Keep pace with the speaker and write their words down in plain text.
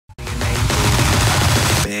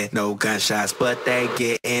No gunshots, but they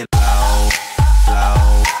getting low,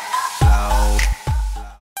 low, low.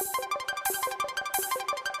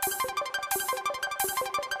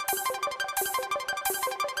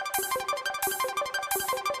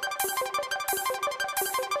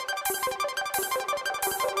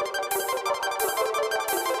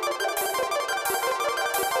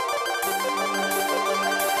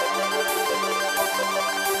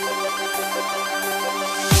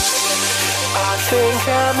 I think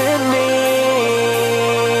I'm in need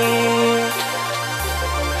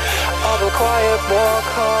of a quiet walk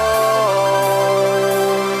home,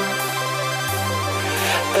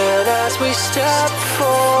 and as we step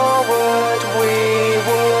forward, we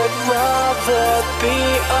would rather be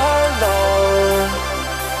alone.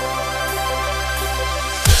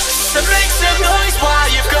 So make some noise while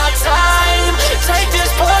you've got time. Take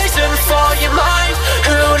this poison for your mind.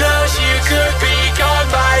 Who knows, you could be gone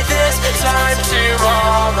by this time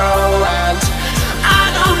tomorrow. And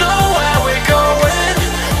I don't know where we're going,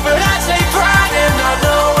 but I take pride in not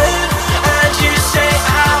knowing. And you say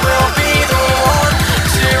I will be the one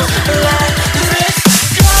to let this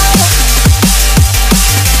go.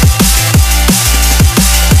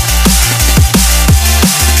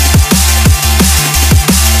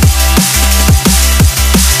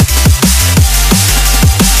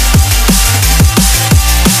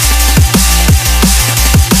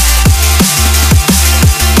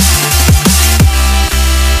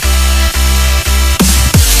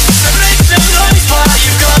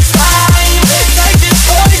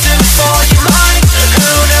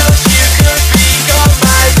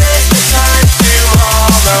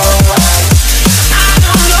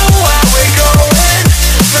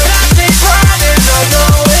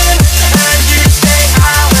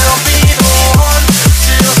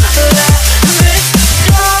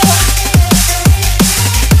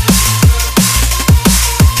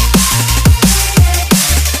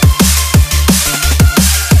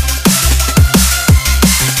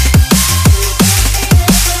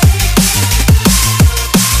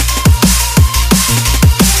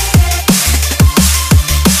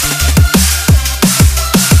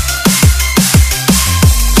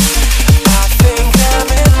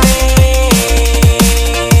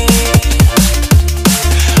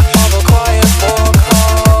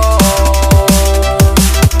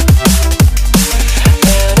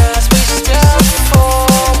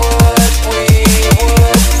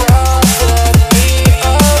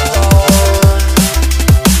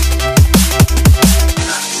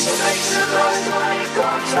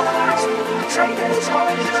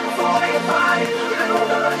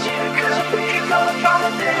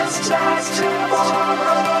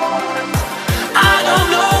 I don't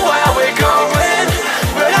know where we're going,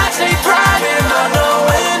 but I take pride in not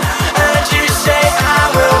knowing. And you say I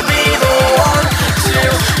will be the one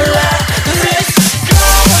to let this go.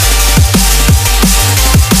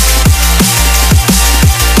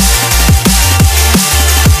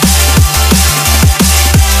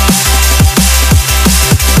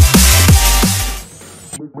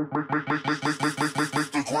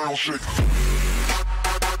 Make the ground shake.